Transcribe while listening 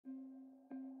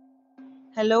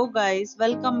Hello guys,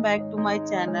 welcome back to my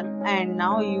channel and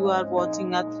now you are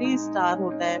watching a 3-star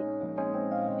hotel.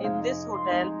 In this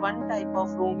hotel, one type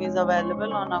of room is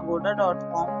available on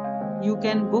agoda.com. You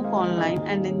can book online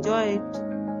and enjoy it.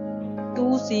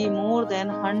 To see more than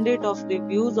 100 of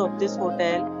reviews of this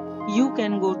hotel, you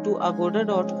can go to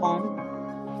agoda.com.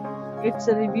 Its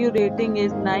review rating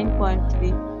is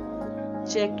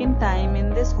 9.3. Check-in time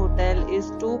in this hotel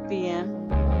is 2 p.m.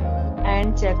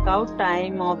 and checkout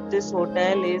time of this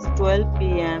hotel is 12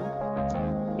 p.m.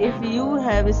 If you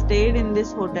have stayed in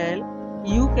this hotel,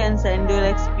 you can send your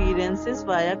experiences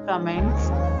via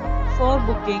comments. For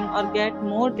booking or get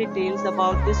more details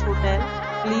about this hotel,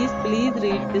 please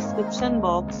read description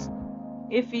box.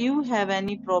 If you have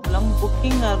any problem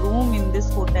booking a room in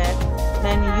this hotel,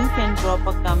 then you can drop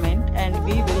a comment and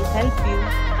we will help you.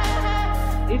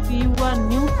 If you are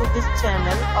new to this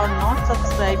channel or not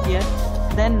subscribed yet,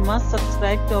 then must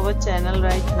subscribe to our channel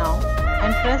right now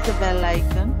and press the bell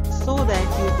icon so that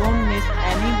you don't miss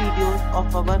any videos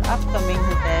of our upcoming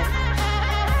hotel.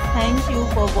 Thank you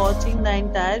for watching the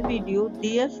entire video.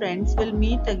 Dear friends, we'll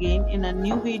meet again in a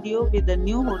new video with a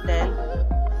new hotel.